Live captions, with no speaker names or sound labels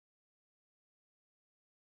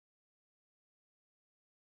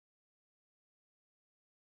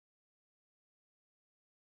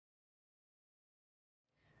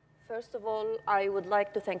First of all, I would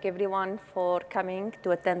like to thank everyone for coming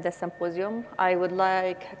to attend the symposium. I would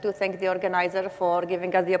like to thank the organizer for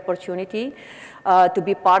giving us the opportunity to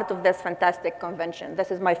be part of this fantastic convention. This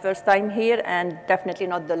is my first time here and definitely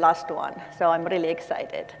not the last one, so I'm really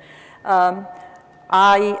excited.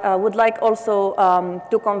 I would like also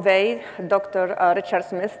to convey Dr. Richard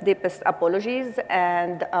Smith's deepest apologies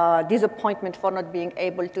and disappointment for not being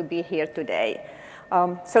able to be here today.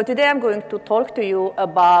 So today I'm going to talk to you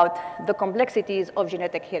about the complexities of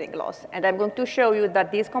genetic hearing loss. And I'm going to show you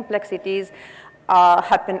that these complexities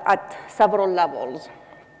happen at several levels.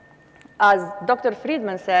 As Dr.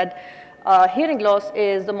 Friedman said, hearing loss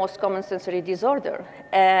is the most common sensory disorder.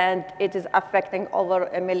 And it is affecting over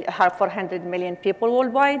 400 million people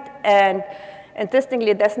worldwide. And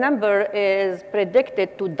interestingly, this number is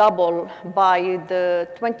predicted to double by the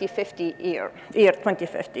 2050 year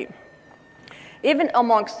 2050. Even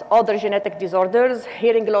amongst other genetic disorders,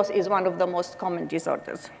 hearing loss is one of the most common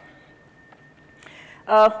disorders.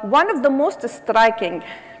 One of the most striking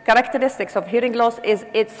characteristics of hearing loss is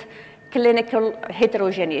its clinical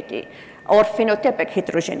heterogeneity or phenotypic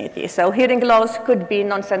heterogeneity. So hearing loss could be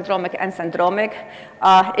non-syndromic and syndromic.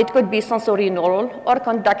 It could be sensorineural or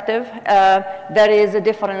conductive. There is a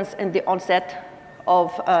difference in the onset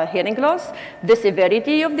of hearing loss, the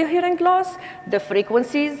severity of the hearing loss, the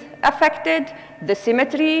frequencies affected, the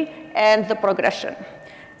symmetry, and the progression.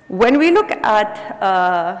 When we look at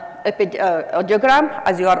audiogram,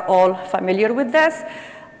 as you are all familiar with this,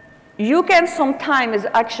 you can sometimes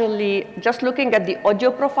actually, just looking at the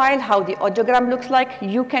audio profile, how the audiogram looks like,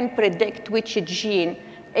 you can predict which gene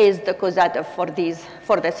is the causative for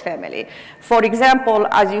this family. For example,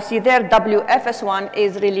 as you see there, WFS1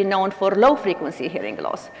 is really known for low frequency hearing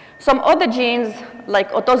loss. Some other genes, like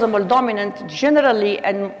autosomal dominant, generally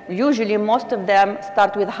and usually most of them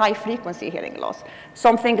start with high frequency hearing loss.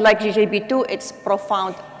 Something like GJB2, it's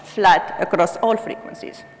profound flat across all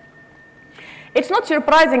frequencies. It's not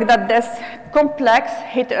surprising that this complex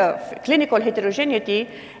clinical heterogeneity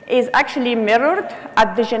is actually mirrored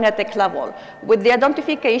at the genetic level with the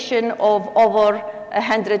identification of over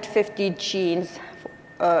 150 genes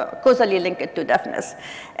causally linked to deafness.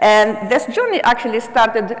 And this journey actually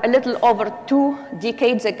started a little over 2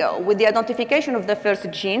 decades ago with the identification of the first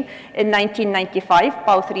gene in 1995,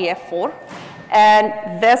 PAU3F4.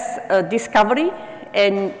 And this discovery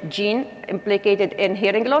in gene implicated in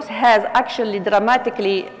hearing loss has actually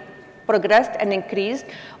dramatically progressed and increased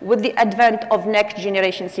with the advent of next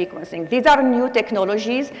generation sequencing. These are new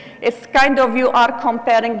technologies. It's kind of you are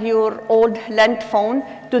comparing your old land phone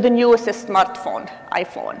to the newest smartphone,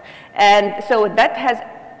 iPhone. And so that has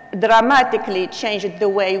dramatically changed the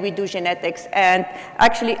way we do genetics and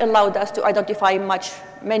actually allowed us to identify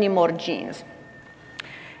many more genes.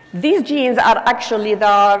 These genes are actually, there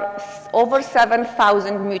are over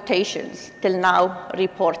 7,000 mutations till now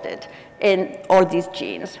reported in all these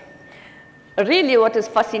genes. Really what is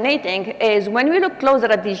fascinating is when we look closer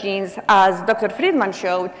at these genes, as Dr. Friedman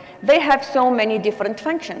showed, they have so many different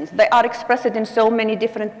functions. They are expressed in so many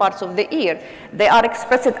different parts of the ear. They are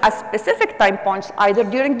expressed at specific time points, either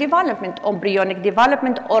during development, embryonic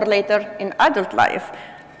development, or later in adult life.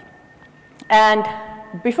 And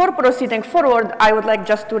before proceeding forward, I would like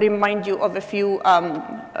just to remind you of a few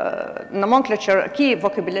nomenclature, key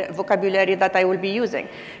vocabulary that I will be using.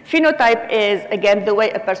 Phenotype is, again, the way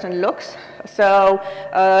a person looks. So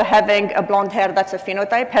having a blonde hair, that's a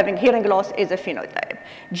phenotype. Having hearing loss is a phenotype.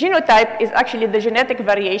 Genotype is actually the genetic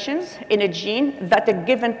variations in a gene that a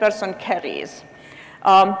given person carries.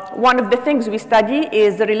 One of the things we study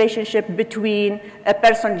is the relationship between a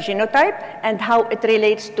person's genotype and how it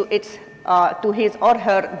relates to its to his or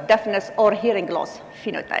her deafness or hearing loss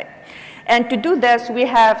phenotype. And to do this, we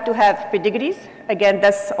have to have pedigrees. Again,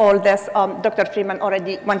 that's all this, Dr. Freeman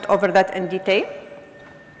already went over that in detail.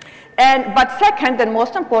 But second, and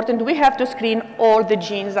most important, we have to screen all the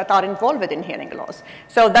genes that are involved in hearing loss.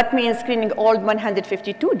 So that means screening all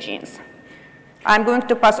 152 genes. I'm going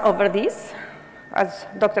to pass over these, as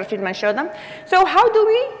Dr. Friedman showed them. So how do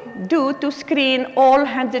we do to screen all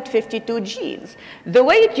 152 genes? The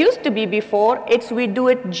way it used to be before, we do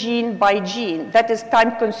it gene by gene. That is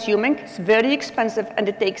time consuming, it's very expensive, and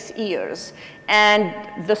it takes years.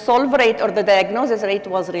 And the solve rate or the diagnosis rate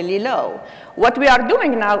was really low. What we are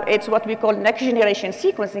doing now, it's what we call next generation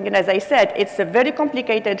sequencing. And as I said, it's a very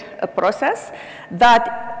complicated process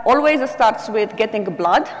that always starts with getting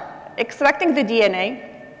blood, extracting the DNA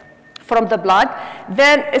from the blood,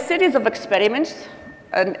 then a series of experiments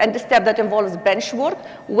and the step that involves bench work,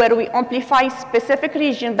 where we amplify specific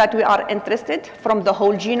regions that we are interested from the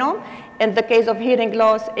whole genome. In the case of hearing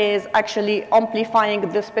loss, is actually amplifying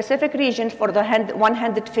the specific region for the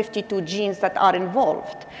 152 genes that are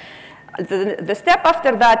involved. The step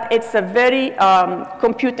after that, it's a very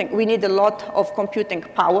computing. We need a lot of computing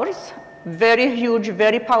powers, very huge,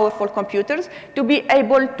 very powerful computers to be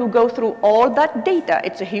able to go through all that data.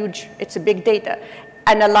 It's a big data.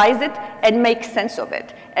 Analyze it and make sense of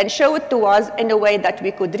it and show it to us in a way that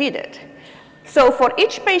we could read it. So for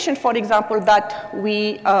each patient, for example, that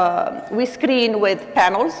we screen with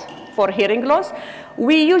panels for hearing loss,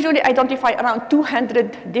 we usually identify around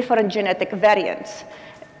 200 different genetic variants.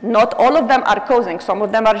 Not all of them are causing. Some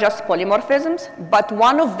of them are just polymorphisms, but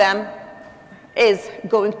one of them is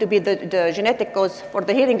going to be the genetic cause for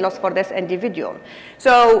the hearing loss for this individual.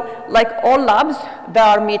 So like all labs, there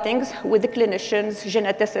are meetings with the clinicians,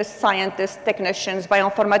 geneticists, scientists, technicians,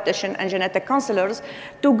 bioinformaticians, and genetic counselors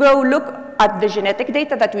to go look at the genetic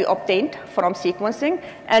data that we obtained from sequencing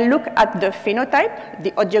and look at the phenotype,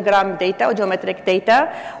 the audiogram data, audiometric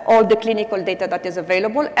data, all the clinical data that is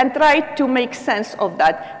available, and try to make sense of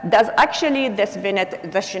that. Does actually this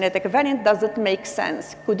genetic variant, does it make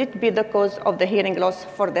sense? Could it be the cause of the hearing loss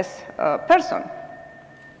for this person?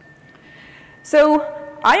 So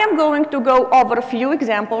I am going to go over a few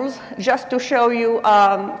examples just to show you,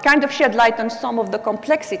 kind of shed light on some of the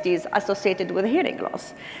complexities associated with hearing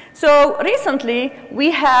loss. So recently,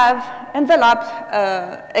 we have in the lab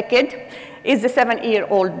a kid, is a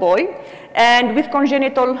 7-year-old boy, and with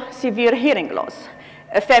congenital severe hearing loss.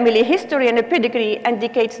 A family history and a pedigree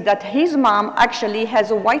indicates that his mom actually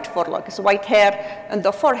has a white forelock, it's white hair on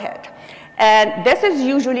the forehead. And this is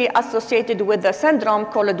usually associated with a syndrome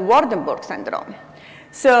called Waardenburg syndrome.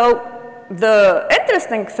 So the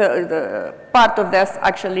interesting the part of this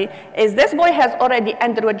actually is this boy has already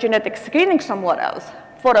underwent genetic screening somewhere else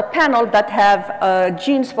for a panel that have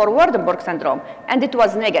genes for Waardenburg syndrome, and it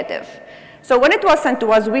was negative. So when it was sent to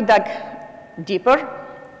us, we dug deeper,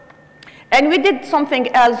 and we did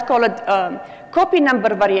something else called copy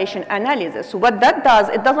number variation analysis. What that does,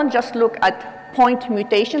 it doesn't just look at point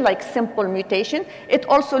mutation, like simple mutation. It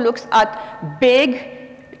also looks at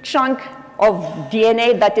big chunk of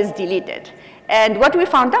DNA that is deleted. And what we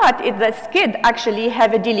found out is that kid actually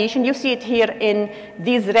have a deletion. You see it here in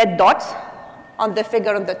these red dots on the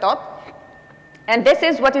figure on the top. And this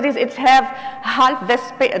is what it is. It's have half,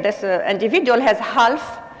 this individual has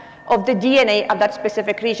half of the DNA of that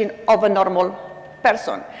specific region of a normal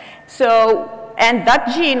person. So, and that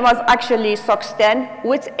gene was actually SOX10,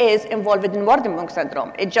 which is involved in Waardenburg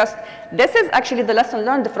syndrome. This is actually the lesson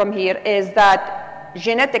learned from here, is that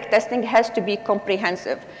genetic testing has to be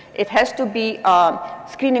comprehensive. It has to be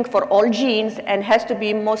screening for all genes and has to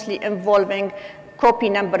be mostly involving copy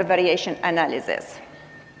number variation analysis.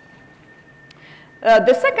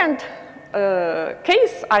 The second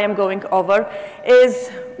case I am going over is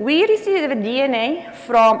we received DNA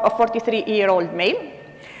from a 43-year-old male.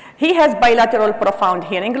 He has bilateral profound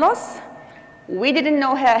hearing loss. We didn't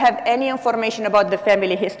have any information about the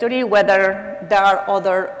family history, whether there are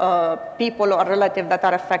other people or relatives that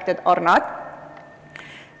are affected or not.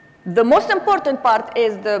 The most important part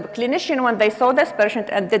is the clinician, when they saw this patient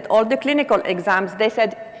and did all the clinical exams, they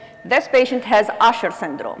said, this patient has Usher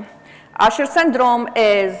syndrome. Usher syndrome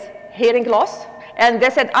is hearing loss, and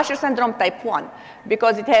they said Usher syndrome type 1,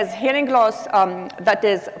 because it has hearing loss that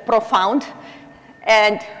is profound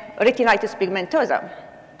and retinitis pigmentosa.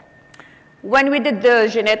 When we did the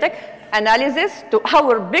genetic analysis, to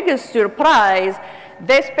our biggest surprise,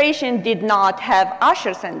 this patient did not have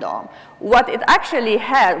Usher syndrome. What he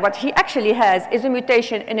actually has is a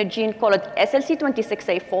mutation in a gene called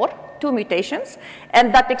SLC26A4, 2 mutations,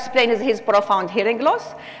 and that explains his profound hearing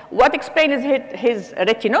loss. What explains his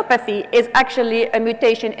retinopathy is actually a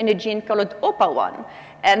mutation in a gene called OPA1,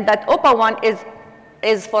 and that OPA1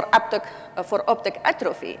 is for optic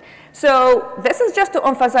atrophy. So this is just to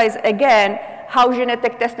emphasize again how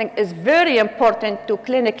genetic testing is very important to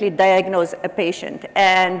clinically diagnose a patient.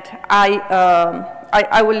 And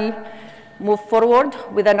I will move forward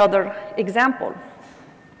with another example.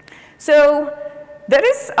 So there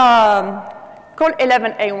is called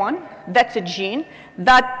 11A1, that's a gene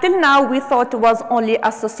that till now we thought was only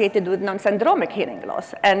associated with non-syndromic hearing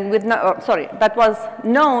loss, and that was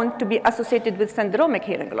known to be associated with syndromic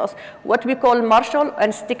hearing loss, what we call Marshall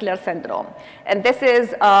and Stickler syndrome. And this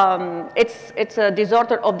is, it's a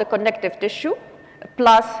disorder of the connective tissue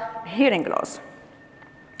plus hearing loss.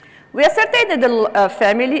 We ascertained the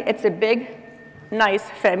family. It's a big, nice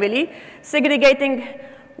family, segregating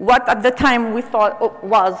what at the time we thought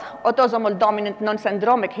was autosomal dominant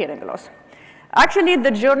non-syndromic hearing loss. Actually, the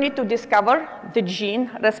journey to discover the gene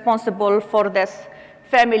responsible for this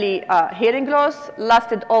family hearing loss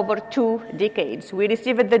lasted over 2 decades. We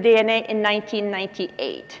received the DNA in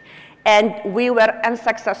 1998, and we were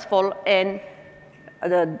unsuccessful in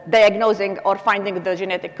diagnosing or finding the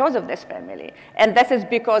genetic cause of this family. And this is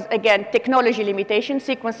because, again, technology limitations,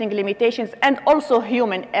 sequencing limitations, and also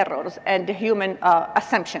human errors and human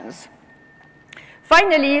assumptions.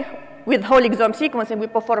 Finally, with whole exome sequencing, we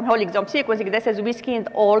perform whole exome sequencing. This is we screened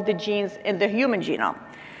all the genes in the human genome.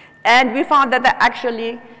 And we found that they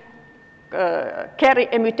actually carry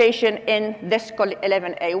a mutation in this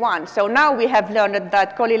COL11A1. So now we have learned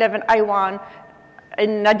that COL11A1,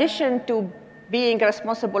 in addition to being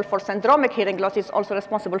responsible for syndromic hearing loss, is also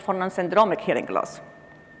responsible for non-syndromic hearing loss.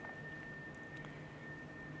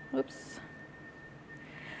 Oops.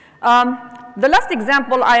 The last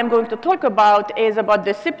example I am going to talk about is about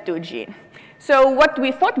the SIPTU gene. So what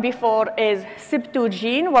we thought before is SIPTU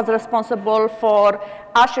gene was responsible for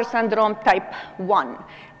Usher syndrome type 1,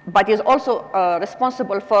 but is also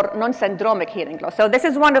responsible for non-syndromic hearing loss. So this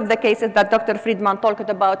is one of the cases that Dr. Friedman talked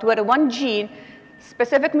about, where one gene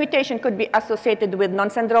specific mutation could be associated with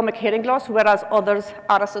non-syndromic hearing loss, whereas others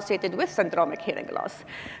are associated with syndromic hearing loss.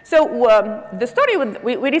 So the story,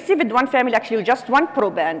 we received one family, actually just one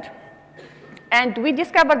proband, and we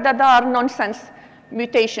discovered that there are nonsense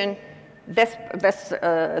mutation.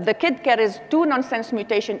 The kid carries 2 nonsense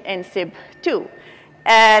mutation in SIPTU.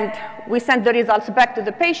 And we sent the results back to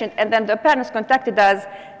the patient, and then the parents contacted us,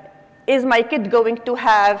 is my kid going to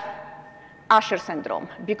have Usher syndrome?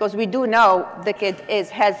 Because we do know the kid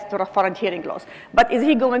has transferred hearing loss, but is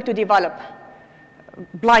he going to develop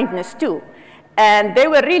blindness too? And they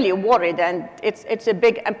were really worried, and it's a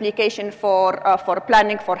big implication for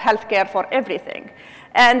planning, for healthcare, for everything.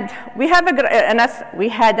 And we had an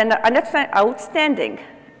outstanding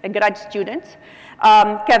grad student,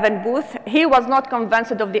 Kevin Booth. He was not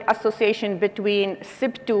convinced of the association between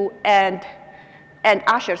SIPTU and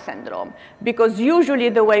Usher syndrome, because usually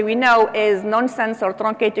the way we know is nonsense or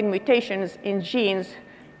truncating mutations in genes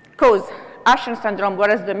cause Usher syndrome,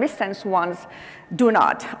 whereas the missense ones do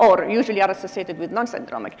not, or usually are associated with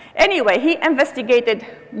non-syndromic. Anyway, he investigated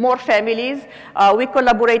more families. We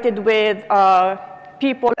collaborated with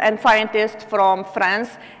people and scientists from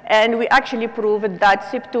France, and we actually proved that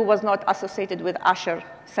SIPTU was not associated with Usher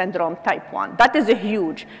syndrome type 1. That is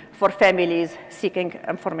huge for families seeking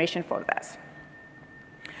information for this.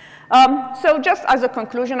 So just as a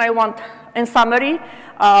conclusion, I want, in summary,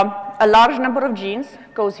 a large number of genes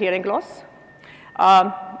cause hearing loss.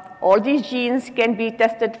 All these genes can be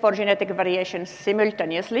tested for genetic variation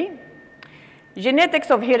simultaneously.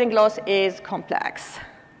 Genetics of hearing loss is complex.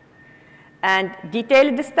 And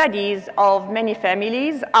detailed studies of many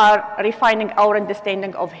families are refining our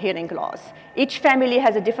understanding of hearing loss. Each family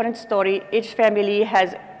has a different story. Each family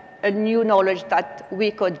has a new knowledge that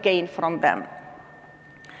we could gain from them.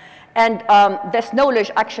 And this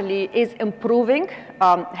knowledge actually is improving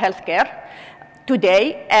healthcare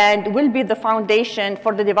today and will be the foundation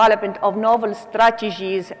for the development of novel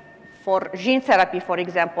strategies for gene therapy, for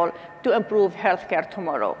example, to improve healthcare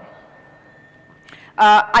tomorrow.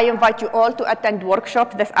 I invite you all to attend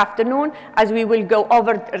workshop this afternoon, as we will go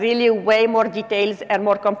over really way more details and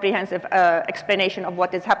more comprehensive explanation of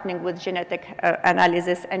what is happening with genetic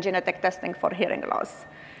analysis and genetic testing for hearing loss.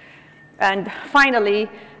 And finally,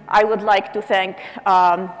 I would like to thank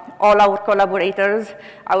all our collaborators.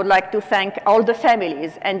 I would like to thank all the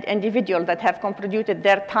families and individuals that have contributed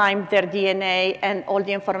their time, their DNA, and all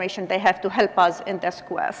the information they have to help us in this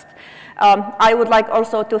quest. I would like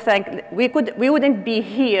also to thank, we wouldn't be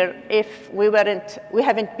here if we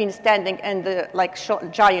haven't been standing in the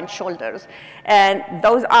giant shoulders. And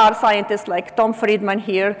those are scientists like Tom Friedman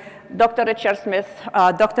here, Dr. Richard Smith,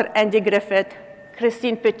 Dr. Andy Griffith,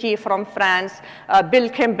 Christine Petit from France, Bill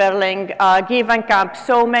Kimberling, Guy Van Camp,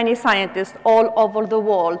 so many scientists all over the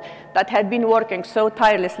world that have been working so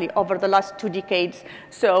tirelessly over the last 2 decades,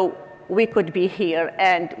 so we could be here.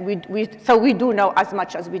 And so we do know as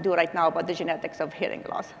much as we do right now about the genetics of hearing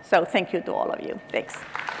loss. So thank you to all of you. Thanks.